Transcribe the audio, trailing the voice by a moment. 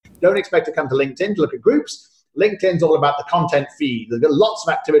don't expect to come to LinkedIn to look at groups. LinkedIn's all about the content feed. There's got lots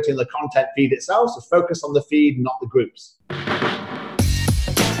of activity in the content feed itself, so focus on the feed, not the groups.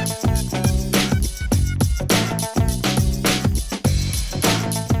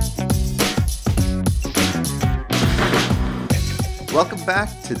 Welcome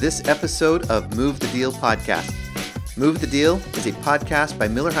back to this episode of Move the Deal podcast. Move the Deal is a podcast by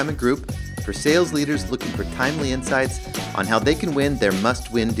Miller Heiman Group for sales leaders looking for timely insights on how they can win their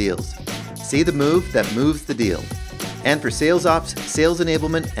must-win deals. See the move that moves the deal. And for sales ops, sales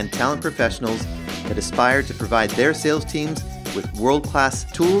enablement, and talent professionals that aspire to provide their sales teams with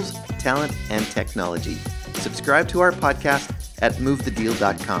world-class tools, talent, and technology. Subscribe to our podcast at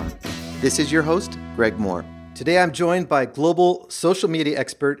movethedeal.com. This is your host, Greg Moore. Today, I'm joined by global social media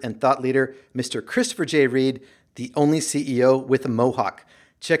expert and thought leader, Mr. Christopher J. Reid, the only CEO with a mohawk.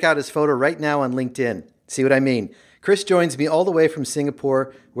 Check out his photo right now on LinkedIn. See what I mean? Chris joins me all the way from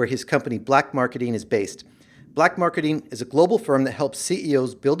Singapore, where his company Black Marketing is based. Black Marketing is a global firm that helps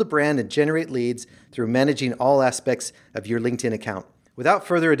CEOs build a brand and generate leads through managing all aspects of your LinkedIn account. Without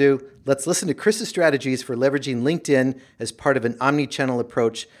further ado, let's listen to Chris's strategies for leveraging LinkedIn as part of an omni-channel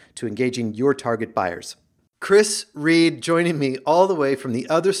approach to engaging your target buyers. Chris Reid joining me all the way from the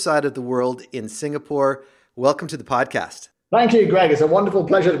other side of the world in Singapore. Welcome to the podcast. Thank you, Greg. It's a wonderful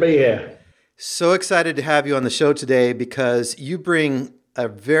pleasure to be here. So excited to have you on the show today because you bring a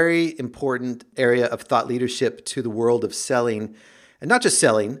very important area of thought leadership to the world of selling, and not just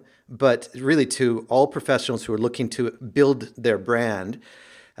selling, but really to all professionals who are looking to build their brand.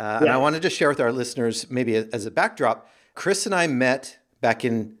 And I wanted to share with our listeners, maybe as a backdrop, Chris and I met back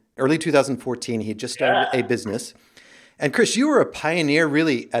in early 2014. He had just started a business. And Chris, you were a pioneer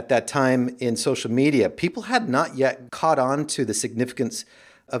really at that time in social media. People had not yet caught on to the significance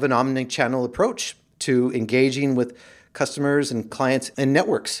of an omni-channel approach to engaging with customers and clients and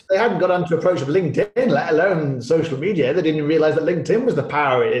networks. They hadn't got on to approach of LinkedIn, let alone social media. They didn't realize that LinkedIn was the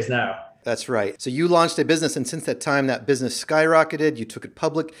power it is now. That's right. So you launched a business, and since that time, that business skyrocketed. You took it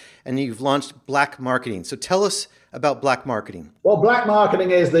public, and you've launched Black Marketing. So tell us about Black Marketing. Well, Black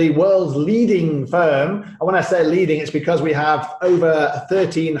Marketing is the world's leading firm. And when I say leading, it's because we have over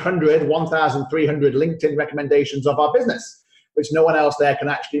 1,300 LinkedIn recommendations of our business, which no one else there can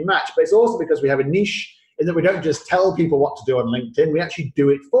actually match. But it's also because we have a niche in that we don't just tell people what to do on LinkedIn, we actually do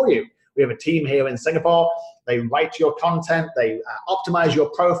it for you. We have a team here in Singapore. They write your content, they optimize your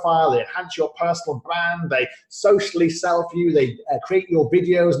profile, they enhance your personal brand, they socially sell for you, they create your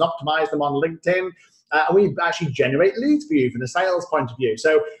videos and optimize them on LinkedIn. And we actually generate leads for you from a sales point of view.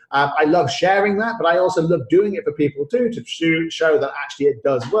 So I love sharing that, but I also love doing it for people too, to show that actually it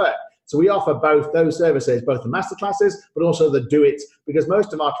does work. So we offer both those services, both the masterclasses, but also the do it, because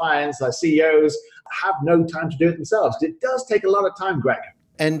most of our clients, like CEOs, have no time to do it themselves. It does take a lot of time, Greg.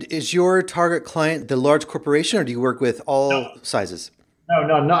 And is your target client the large corporation, or do you work with all sizes?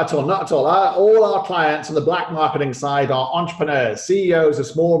 No, not at all, not at all. All our clients on the Black Marketing side are entrepreneurs, CEOs of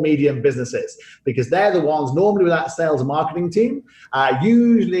small, medium businesses, because they're the ones normally with that sales and marketing team,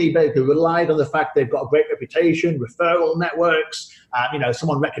 usually basically relied on the fact they've got a great reputation, referral networks,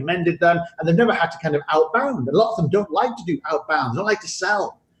 someone recommended them, and they've never had to kind of outbound. A lot of them don't like to do outbound, they don't like to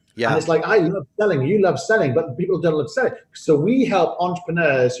sell. Yeah. And it's like, I love selling, you love selling, but people don't love selling. So we help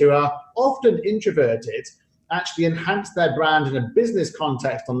entrepreneurs who are often introverted actually enhance their brand in a business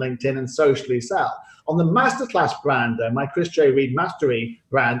context on LinkedIn and socially sell. On the Masterclass brand, though, my Chris J. Reid Mastery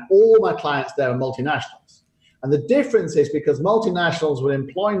brand, all my clients there are multinationals. And the difference is because multinationals will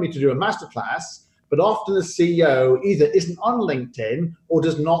employ me to do a masterclass, but often the CEO either isn't on LinkedIn or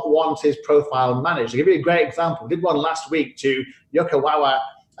does not want his profile managed. I'll give you a great example. We did one last week to Yokogawa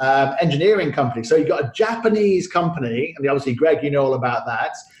engineering company. So you've got a Japanese company, and obviously, Greg, you know all about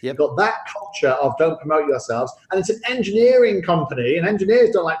that. Yep. You've got that culture of don't promote yourselves. And it's an engineering company, and engineers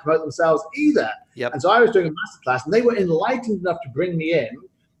don't like to promote themselves either. Yep. And so I was doing a masterclass, and they were enlightened enough to bring me in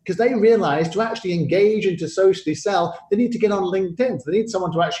because they realized to actually engage and to socially sell, they need to get on LinkedIn. So they need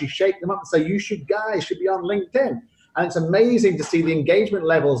someone to actually shake them up and say, you guys should be on LinkedIn. And it's amazing to see the engagement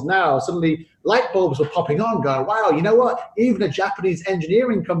levels now. Suddenly light bulbs are popping on going, wow, you know what? Even a Japanese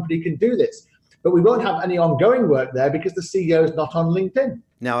engineering company can do this. But we won't have any ongoing work there because the CEO is not on LinkedIn.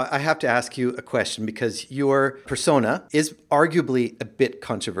 Now, I have to ask you a question because your persona is arguably a bit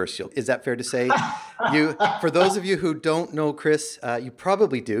controversial. Is that fair to say? For those of you who don't know Chris, you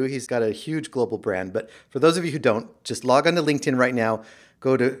probably do. He's got a huge global brand. But for those of you who don't, just log on to LinkedIn right now.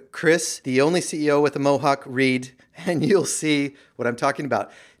 Go to Chris, the only CEO with a mohawk, Reid, and you'll see what I'm talking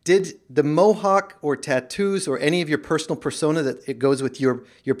about. Did the mohawk or tattoos or any of your personal persona that it goes with your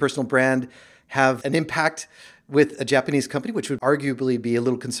personal brand have an impact with a Japanese company, which would arguably be a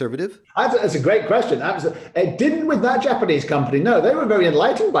little conservative? That's a great question. It didn't with that Japanese company. No, they were very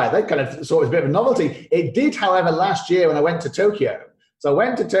enlightened by it. They kind of saw it as a bit of a novelty. It did, however, last year when I went to Tokyo. So I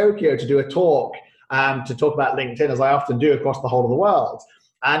went to Tokyo to do a talk to talk about LinkedIn, as I often do across the whole of the world.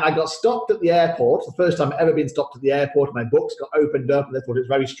 And I got stopped at the airport. The first time I've ever been stopped at the airport. My books got opened up and they thought it was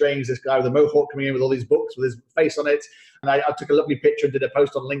very strange, this guy with a mohawk coming in with all these books with his face on it. And I took a lovely picture and did a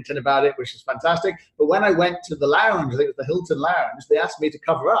post on LinkedIn about it, which is fantastic. But when I went to the lounge, I think it was the Hilton Lounge, they asked me to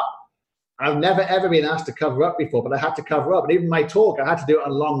cover up. I've never, ever been asked to cover up before, but I had to cover up. And even my talk, I had to do it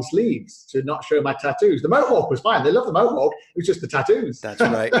on long sleeves to not show my tattoos. The mohawk was fine. They love the mohawk. It was just the tattoos. That's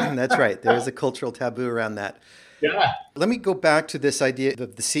right. That's right. There is a cultural taboo around that. Yeah. Let me go back to this idea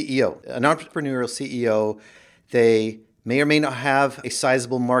of the CEO, an entrepreneurial CEO. They may or may not have a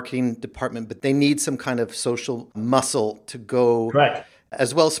sizable marketing department, but they need some kind of social muscle to go. Correct.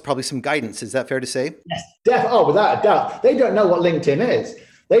 As well as probably some guidance. Is that fair to say? Yes, definitely. Oh, without a doubt. They don't know what LinkedIn is.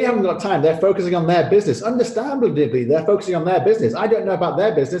 They haven't got time. They're focusing on their business. Understandably, they're focusing on their business. I don't know about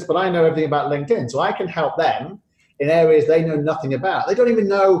their business, but I know everything about LinkedIn. So I can help them in areas they know nothing about. They don't even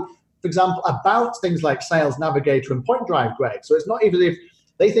know, for example, about things like Sales Navigator and Point Drive, Greg. So it's not even if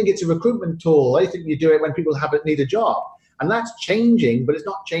they think it's a recruitment tool. They think you do it when people need a job. And that's changing, but it's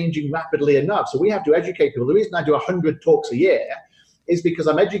not changing rapidly enough. So we have to educate people. The reason I do 100 talks a year is because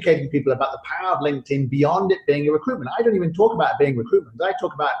I'm educating people about the power of LinkedIn beyond it being a recruitment. I don't even talk about it being recruitment. I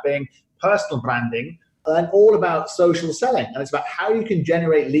talk about it being personal branding and all about social selling. And it's about how you can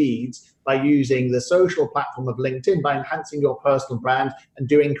generate leads by using the social platform of LinkedIn, by enhancing your personal brand and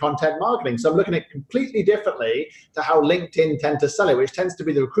doing content marketing. So I'm looking at it completely differently to how LinkedIn tend to sell it, which tends to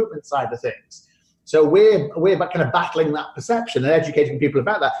be the recruitment side of things. So we're kind of battling that perception and educating people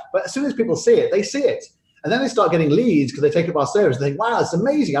about that. But as soon as people see it, they see it. And then they start getting leads because they take up our service. They think, wow, it's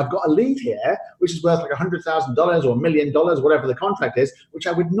amazing. I've got a lead here, which is worth like $100,000 or $1 million, whatever the contract is, which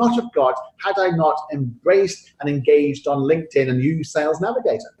I would not have got had I not embraced and engaged on LinkedIn and used Sales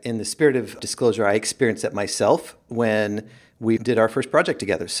Navigator. In the spirit of disclosure, I experienced that myself when we did our first project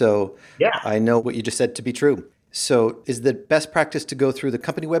together. So yeah. I know what you just said to be true. So is the best practice to go through the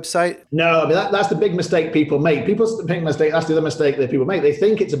company website? No, I mean, that's the big mistake people make. That's the other mistake that people make. They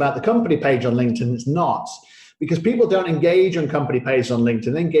think it's about the company page on LinkedIn. It's not. Because people don't engage on company pages on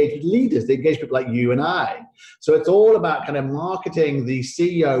LinkedIn. They engage with leaders. They engage people like you and I. So it's all about kind of marketing the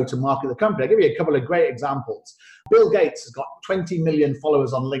CEO to market the company. I'll give you a couple of great examples. Bill Gates has got 20 million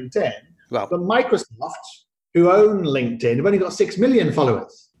followers on LinkedIn. Wow. But Microsoft, who own LinkedIn, have only got 6 million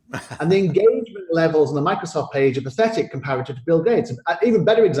followers. And the engagement levels on the Microsoft page are pathetic comparative to Bill Gates. An even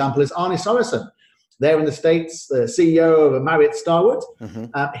better example is Arne Sorensen. There in the States, the CEO of Marriott Starwood.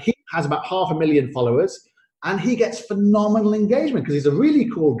 Mm-hmm. He has about 500,000 followers. And he gets phenomenal engagement because he's a really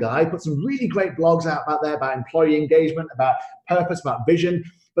cool guy, puts some really great blogs out there about employee engagement, about purpose, about vision.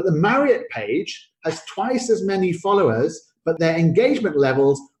 But the Marriott page has twice as many followers, but their engagement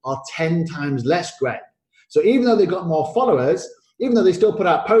levels are 10 times less, Greg. So even though they've got more followers, even though they still put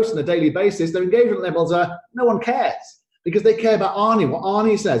out posts on a daily basis, their engagement levels are, no one cares. Because they care about Arne, what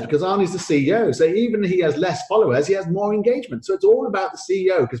Arne says, because Arne's the CEO. So even if he has less followers, he has more engagement. So it's all about the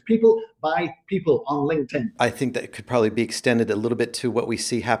CEO, because people buy people on LinkedIn. I think that could probably be extended a little bit to what we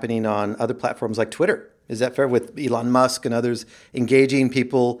see happening on other platforms like Twitter. Is that fair, with Elon Musk and others engaging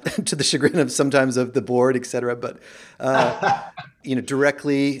people to the chagrin of sometimes of the board, et cetera, but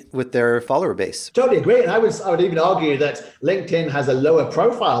directly with their follower base? Totally agree. And I would even argue that LinkedIn has a lower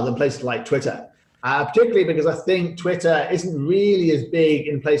profile than places like Twitter. Particularly because I think Twitter isn't really as big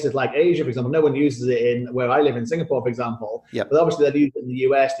in places like Asia, for example. No one uses it in where I live in Singapore, for example. Yep. But obviously they use it in the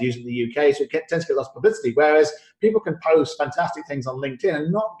US, they use it in the UK, so it tends to get lots of publicity. Whereas people can post fantastic things on LinkedIn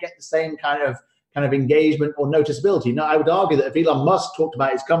and not get the same kind of engagement or noticeability. Now, I would argue that if Elon Musk talked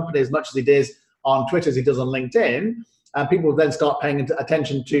about his company as much as he does on Twitter as he does on LinkedIn, people would then start paying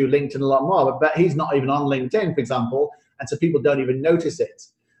attention to LinkedIn a lot more. But he's not even on LinkedIn, for example, and so people don't even notice it.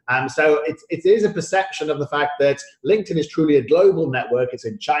 So it is a perception of the fact that LinkedIn is truly a global network. It's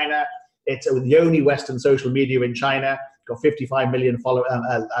in China. It's the only Western social media in China. Got 55 million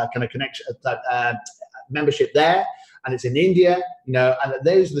membership there, and it's in India. And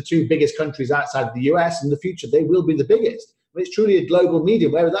those are the two biggest countries outside of the US. In the future, they will be the biggest. But it's truly a global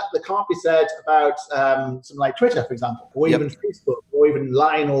medium, where that can't be said about something like Twitter, for example, or even Facebook, or even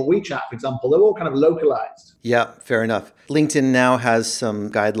Line or WeChat, for example. They're all kind of localized. Yeah, fair enough. LinkedIn now has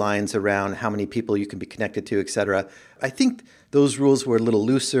some guidelines around how many people you can be connected to, et cetera. I think those rules were a little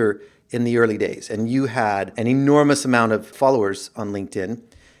looser in the early days, and you had an enormous amount of followers on LinkedIn,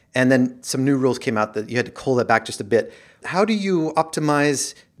 and then some new rules came out that you had to cull that back just a bit. How do you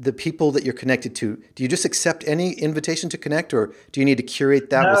optimize the people that you're connected to? Do you just accept any invitation to connect, or do you need to curate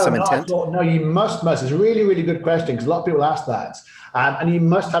that with some intent? No, you must. It's a really, really good question because a lot of people ask that. And you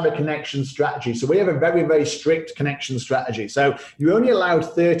must have a connection strategy. So we have a very, very strict connection strategy. So you're only allowed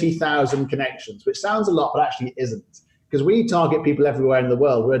 30,000 connections, which sounds a lot, but actually isn't. Because we target people everywhere in the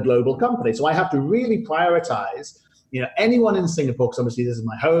world. We're a global company. So I have to really prioritize, anyone in Singapore, because obviously this is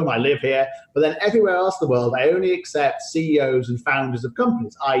my home, I live here, but then everywhere else in the world, I only accept CEOs and founders of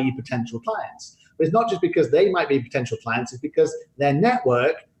companies, i.e. potential clients. But it's not just because they might be potential clients, it's because their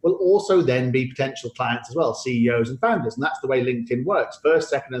network will also then be potential clients as well, CEOs and founders. And that's the way LinkedIn works, first,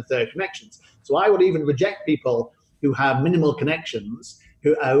 second, and third connections. So I would even reject people who have minimal connections,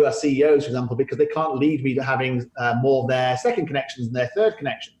 who are CEOs, for example, because they can't lead me to having more of their second connections and their third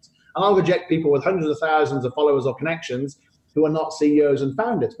connections. And I'll reject people with hundreds of thousands of followers or connections who are not CEOs and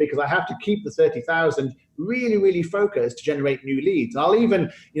founders, because I have to keep the 30,000 really, really focused to generate new leads. And I'll even,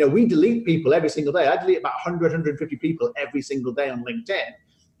 we delete people every single day. I delete about 100, 150 people every single day on LinkedIn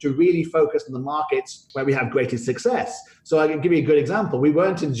to really focus on the markets where we have greatest success. So I can give you a good example. We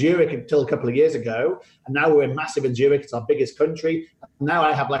weren't in Zurich until a couple of years ago, and now we're massive in Zurich. It's our biggest country. Now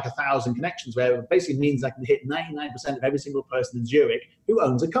I have like 1,000 connections, where it basically means I can hit 99% of every single person in Zurich who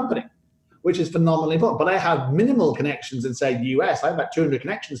owns a company, which is phenomenally important. But I have minimal connections in, say, the US. I have about 200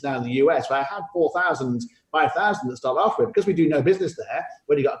 connections now in the US, where I had 4,000, 5,000 that start off with. Because we do no business there,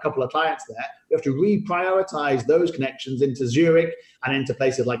 when you got a couple of clients there, we have to reprioritize those connections into Zurich and into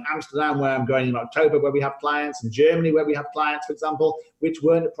places like Amsterdam, where I'm going in October, where we have clients, and Germany, where we have clients, for example, which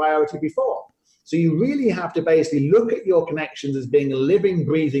weren't a priority before. So you really have to basically look at your connections as being a living,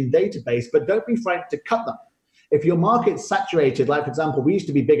 breathing database, but don't be frightened to cut them. If your market's saturated, like, for example, we used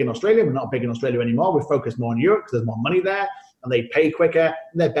to be big in Australia. We're not big in Australia anymore. We're focused more on Europe because there's more money there, and they pay quicker,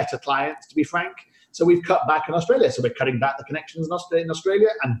 and they're better clients, to be frank. So we've cut back in Australia. So we're cutting back the connections in Australia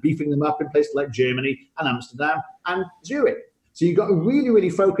and beefing them up in places like Germany and Amsterdam and Zurich. So you've got to really, really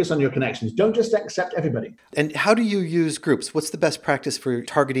focus on your connections. Don't just accept everybody. And how do you use groups? What's the best practice for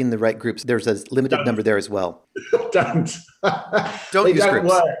targeting the right groups? There's a limited number there as well. Don't use groups.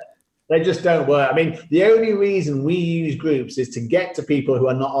 Work. They just don't work. I mean, the only reason we use groups is to get to people who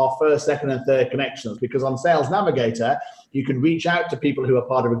are not our first, second, and third connections. Because on Sales Navigator, you can reach out to people who are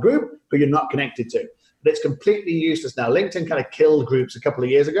part of a group who you're not connected to. But it's completely useless now. LinkedIn kind of killed groups a couple of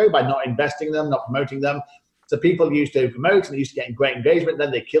years ago by not investing in them, not promoting them. So people used to promote and they used to get great engagement.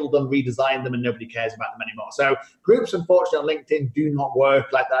 Then they killed them, redesigned them, and nobody cares about them anymore. So groups, unfortunately, on LinkedIn do not work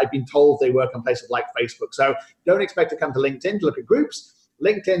like that. I've been told they work on places like Facebook. So don't expect to come to LinkedIn to look at groups.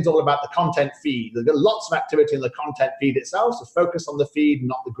 LinkedIn's all about the content feed. There's lots of activity in the content feed itself, so focus on the feed,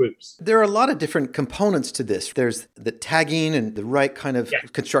 not the groups. There are a lot of different components to this. There's the tagging and the right kind of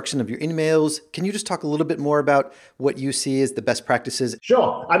construction of your emails. Can you just talk a little bit more about what you see as the best practices?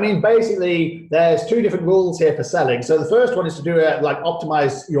 Sure. I mean, basically, there's two different rules here for selling. So the first one is to do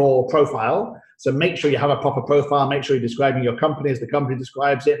optimize your profile. So make sure you have a proper profile. Make sure you're describing your company as the company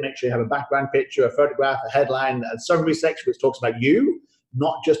describes it. Make sure you have a background picture, a photograph, a headline, a summary section which talks about you,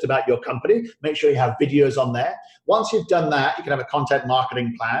 not just about your company. Make sure you have videos on there. Once you've done that, you can have a content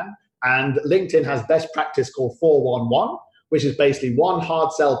marketing plan. And LinkedIn has best practice called 411, which is basically one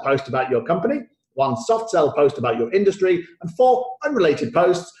hard sell post about your company, one soft sell post about your industry, and 4 unrelated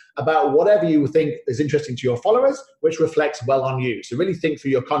posts about whatever you think is interesting to your followers, which reflects well on you. So really think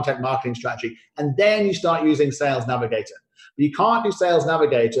through your content marketing strategy. And then you start using Sales Navigator. But you can't do Sales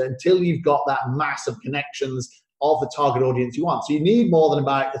Navigator until you've got that mass of connections of the target audience you want. So you need more than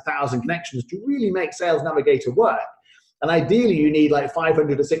about 1,000 connections to really make Sales Navigator work. And ideally, you need like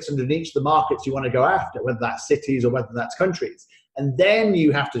 500 to 600 in each of the markets you want to go after, whether that's cities or whether that's countries. And then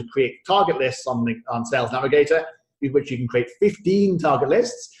you have to create target lists on Sales Navigator, which you can create 15 target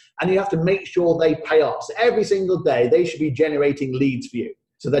lists, and you have to make sure they pay off. So every single day, they should be generating leads for you.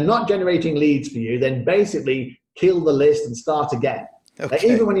 So they're not generating leads for you, then basically kill the list and start again.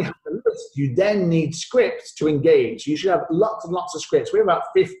 Okay. Even when you have the list, you then need scripts to engage. You should have lots and lots of scripts. We have about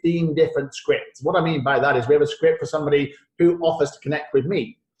 15 different scripts. What I mean by that is we have a script for somebody who offers to connect with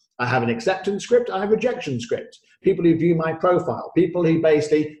me. I have an acceptance script. I have a rejection script. People who view my profile, people who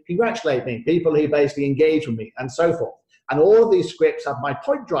basically congratulate me, people who basically engage with me, and so forth. And all of these scripts have my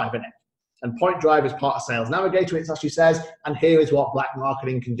point drive in it. And Point Drive is part of Sales Navigator. It actually says, and here is what black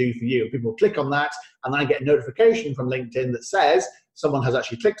marketing can do for you. People click on that, and I get a notification from LinkedIn that says someone has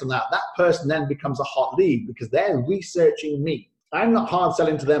actually clicked on that. That person then becomes a hot lead because they're researching me. I'm not hard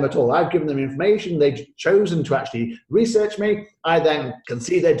selling to them at all. I've given them information. They've chosen to actually research me. I then can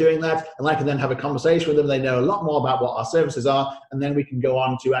see they're doing that, and I can then have a conversation with them. They know a lot more about what our services are, and then we can go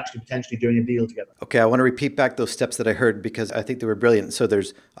on to actually potentially doing a deal together. Okay, I want to repeat back those steps that I heard because I think they were brilliant. So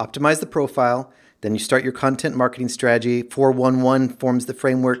there's optimize the profile, then you start your content marketing strategy. 411 forms the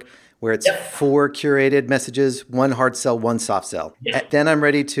framework where it's 4 curated messages, 1 hard sell, 1 soft sell. Then I'm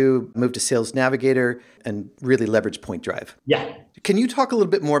ready to move to Sales Navigator and really leverage Point Drive. Yeah. Can you talk a little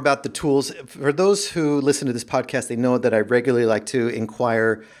bit more about the tools? For those who listen to this podcast, they know that I regularly like to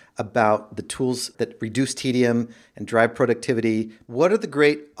inquire about the tools that reduce tedium and drive productivity. What are the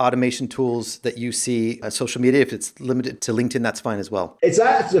great automation tools that you see on social media? If it's limited to LinkedIn, that's fine as well. It's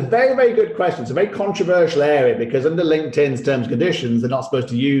a very, very good question. It's a very controversial area because under LinkedIn's terms and conditions, they're not supposed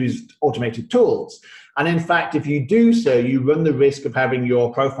to use automated tools. And in fact, if you do so, you run the risk of having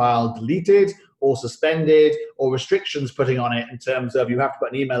your profile deleted or suspended or restrictions putting on it in terms of you have to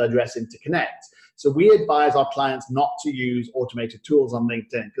put an email address in to connect. So we advise our clients not to use automated tools on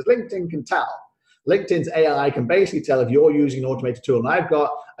LinkedIn because LinkedIn can tell. LinkedIn's AI can basically tell if you're using an automated tool. And I've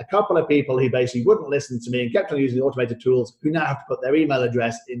got a couple of people who basically wouldn't listen to me and kept on using the automated tools who now have to put their email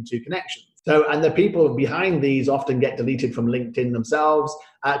address into connections. So, and the people behind these often get deleted from LinkedIn themselves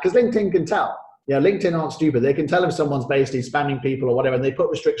because LinkedIn can tell. You know, LinkedIn aren't stupid. They can tell if someone's basically spamming people or whatever, and they put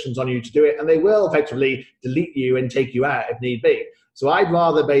restrictions on you to do it, and they will effectively delete you and take you out if need be. So I'd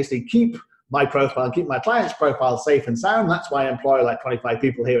rather basically keep my profile and keep my client's profile safe and sound. That's why I employ like 25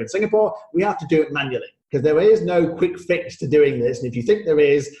 people here in Singapore. We have to do it manually because there is no quick fix to doing this. And if you think there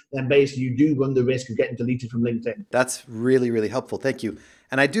is, then basically you do run the risk of getting deleted from LinkedIn. That's really, really helpful. Thank you.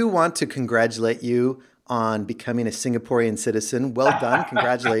 And I do want to congratulate you on becoming a Singaporean citizen. Well done.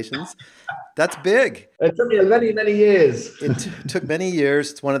 Congratulations. That's big. It took me many, many years. It took many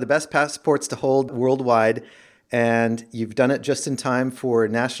years. It's one of the best passports to hold worldwide. And you've done it just in time for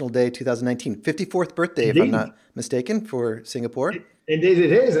National Day 2019, 54th birthday, if I'm not mistaken, for Singapore. Indeed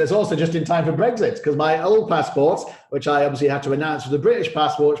it is. And it's also just in time for Brexit because my old passport, which I obviously had to announce was a British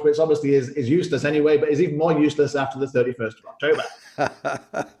passport, which obviously is useless anyway, but is even more useless after the 31st of October.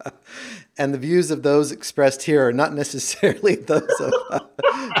 And the views of those expressed here are not necessarily those of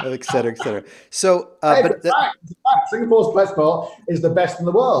et cetera, et cetera. So, in fact, Singapore's passport is the best in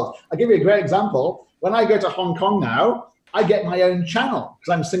the world. I'll give you a great example. When I go to Hong Kong now, I get my own channel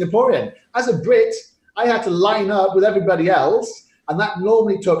because I'm Singaporean. As a Brit, I had to line up with everybody else, and that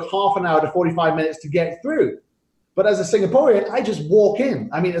normally took half an hour to 45 minutes to get through. But as a Singaporean, I just walk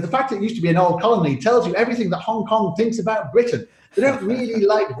in. I mean, the fact that it used to be an old colony tells you everything that Hong Kong thinks about Britain. They don't really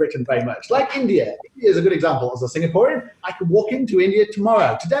like Britain very much. Like India. India is a good example. As a Singaporean, I can walk into India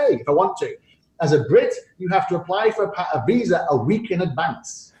tomorrow, today, if I want to. As a Brit, you have to apply for a visa a week in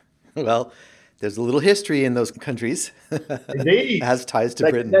advance. Well, there's a little history in those countries. Indeed. It has ties to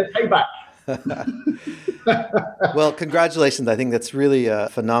Britain. They're payback. Well, congratulations. I think that's really a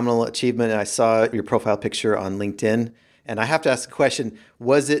phenomenal achievement. I saw your profile picture on LinkedIn. And I have to ask a question.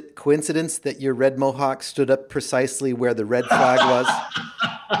 Was it coincidence that your red mohawk stood up precisely where the red flag was?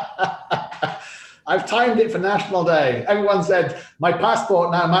 I've timed it for National Day. Everyone said, my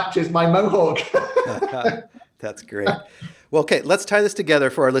passport now matches my mohawk. That's great. Well, okay, let's tie this together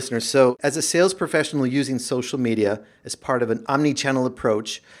for our listeners. So as a sales professional using social media as part of an omni-channel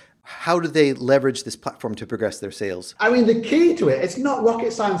approach, how do they leverage this platform to progress their sales? I mean, the key to it, it's not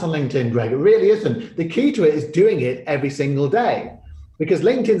rocket science on LinkedIn, Greg. It really isn't. The key to it is doing it every single day. Because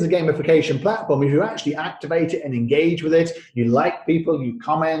LinkedIn's a gamification platform. If you actually activate it and engage with it, you like people, you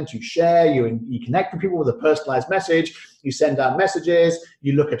comment, you share, you connect with people with a personalized message, you send out messages,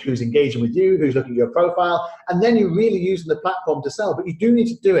 you look at who's engaging with you, who's looking at your profile, and then you're really using the platform to sell. But you do need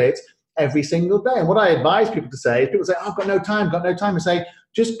to do it every single day. And what I advise people to say is people say, I've got no time. I say,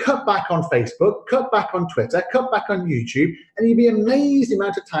 just cut back on Facebook, cut back on Twitter, cut back on YouTube, and you'll be amazed the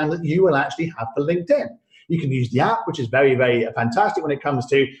amount of time that you will actually have for LinkedIn. You can use the app, which is very, very fantastic when it comes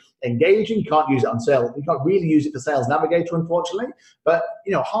to engaging. You can't use it on sales. You can't really use it for Sales Navigator, unfortunately. But,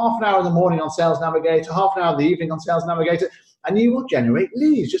 half an hour in the morning on Sales Navigator, half an hour in the evening on Sales Navigator, and you will generate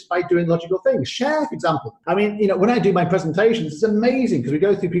leads just by doing logical things. Share, for example. I mean, when I do my presentations, it's amazing because we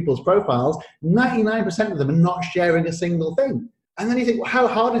go through people's profiles. 99% of them are not sharing a single thing. And then you think, well, how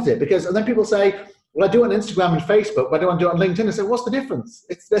hard is it? And then people say, well, I do it on Instagram and Facebook, but I don't do it on LinkedIn. I say, what's the difference?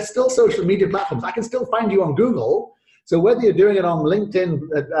 They're still social media platforms. I can still find you on Google. So whether you're doing it on LinkedIn,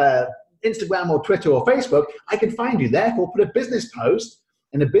 Instagram or Twitter or Facebook, I can find you. Therefore, put a business post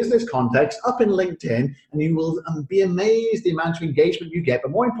in a business context up in LinkedIn, and you will be amazed the amount of engagement you get.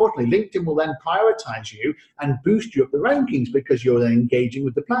 But more importantly, LinkedIn will then prioritize you and boost you up the rankings because you're then engaging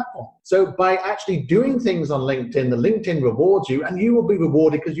with the platform. So by actually doing things on LinkedIn, the LinkedIn rewards you, and you will be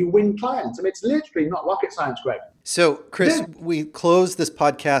rewarded because you win clients. I mean, it's literally not rocket science, Greg. So, Chris, we close this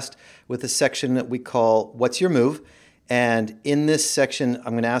podcast with a section that we call What's Your Move? And in this section,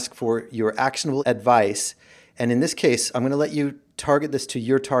 I'm going to ask for your actionable advice. And in this case, I'm going to let you target this to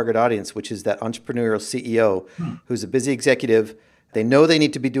your target audience, which is that entrepreneurial CEO who's a busy executive. They know they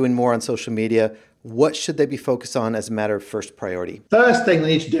need to be doing more on social media. What should they be focused on as a matter of first priority? First thing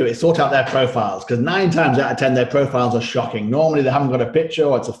they need to do is sort out their profiles, because 9 times out of 10, their profiles are shocking. Normally, they haven't got a picture,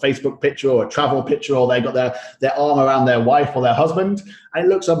 or it's a Facebook picture or a travel picture, or they've got their arm around their wife or their husband, and it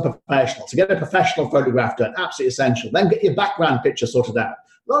looks unprofessional. So get a professional photograph done, absolutely essential. Then get your background picture sorted out.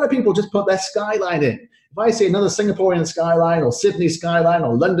 A lot of people just put their skyline in. If I see another Singaporean skyline or Sydney skyline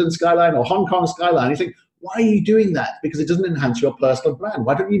or London skyline or Hong Kong skyline, you think, why are you doing that? Because it doesn't enhance your personal brand.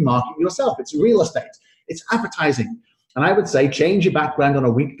 Why don't you market yourself? It's real estate. It's advertising. And I would say change your background on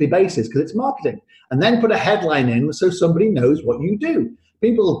a weekly basis because it's marketing. And then put a headline in so somebody knows what you do.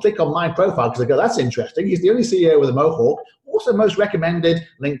 People will click on my profile because they go, that's interesting. He's the only CEO with a mohawk, also most recommended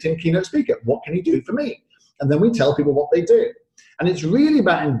LinkedIn keynote speaker. What can he do for me? And then we tell people what they do. And it's really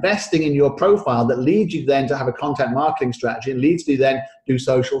about investing in your profile that leads you then to have a content marketing strategy and leads you then do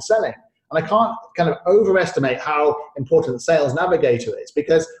social selling. And I can't kind of overestimate how important Sales Navigator is,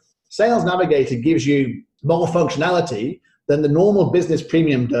 because Sales Navigator gives you more functionality than the normal business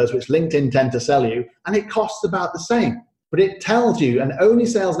premium does, which LinkedIn tend to sell you, and it costs about the same. But it tells you, and only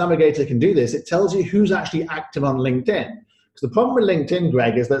Sales Navigator can do this, it tells you who's actually active on LinkedIn. Because the problem with LinkedIn,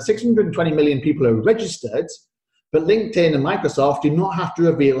 Greg, is that 620 million people are registered, but LinkedIn and Microsoft do not have to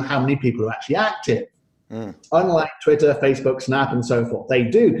reveal how many people are actually active. Unlike Twitter, Facebook, Snap, and so forth. They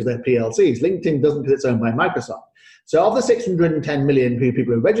do because they're PLCs. LinkedIn doesn't because it's owned by Microsoft. So of the 610 million people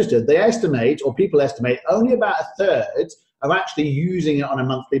who are registered, they estimate, or people estimate, only about a third are actually using it on a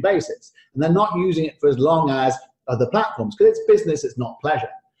monthly basis. And they're not using it for as long as other platforms because it's business, it's not pleasure.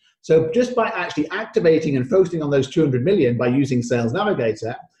 So just by actually activating and focusing on those 200 million by using Sales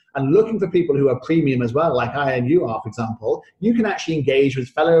Navigator, and looking for people who are premium as well, like I and you are, for example, you can actually engage with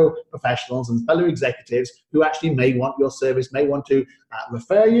fellow professionals and fellow executives who actually may want your service, may want to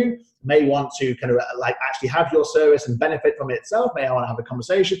refer you, may want to kind of like actually have your service and benefit from it itself, may want to have a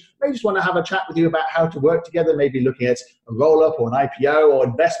conversation, may just want to have a chat with you about how to work together, maybe looking at a roll-up or an IPO or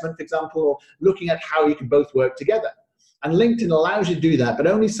investment, for example, or looking at how you can both work together. And LinkedIn allows you to do that, but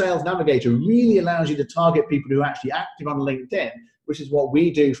only Sales Navigator really allows you to target people who are actually active on LinkedIn, which is what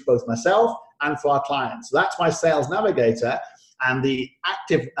we do for both myself and for our clients. So that's why Sales Navigator and the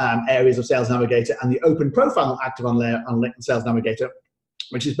active areas of Sales Navigator and the open profile active on LinkedIn Sales Navigator,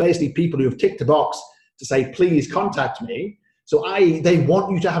 which is basically people who have ticked a box to say, please contact me. So they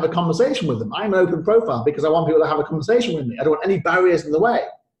want you to have a conversation with them. I'm an open profile because I want people to have a conversation with me. I don't want any barriers in the way.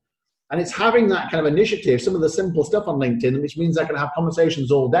 And it's having that kind of initiative, some of the simple stuff on LinkedIn, which means I can have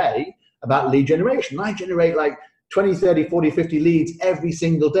conversations all day about lead generation. I generate like 20, 30, 40, 50 leads every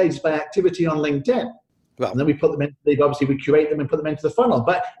single day just by activity on LinkedIn. Well, and then we put them in, obviously we curate them and put them into the funnel,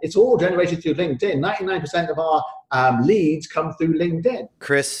 but it's all generated through LinkedIn. 99% of our leads come through LinkedIn.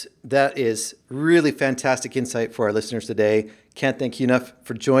 Chris, that is really fantastic insight for our listeners today. Can't thank you enough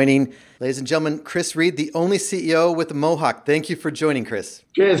for joining. Ladies and gentlemen, Chris Reed, the only CEO with a mohawk. Thank you for joining, Chris.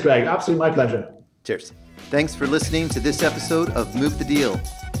 Cheers, Greg. Absolutely my pleasure. Cheers. Thanks for listening to this episode of Move the Deal.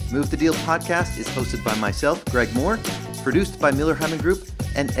 Move the Deal podcast is hosted by myself, Greg Moore, produced by Miller Hyman Group,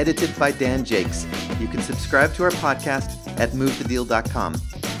 and edited by Dan Jakes. You can subscribe to our podcast at movethedeal.com.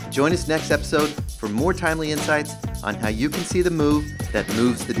 Join us next episode for more timely insights on how you can see the move that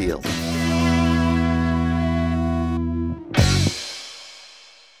moves the deal.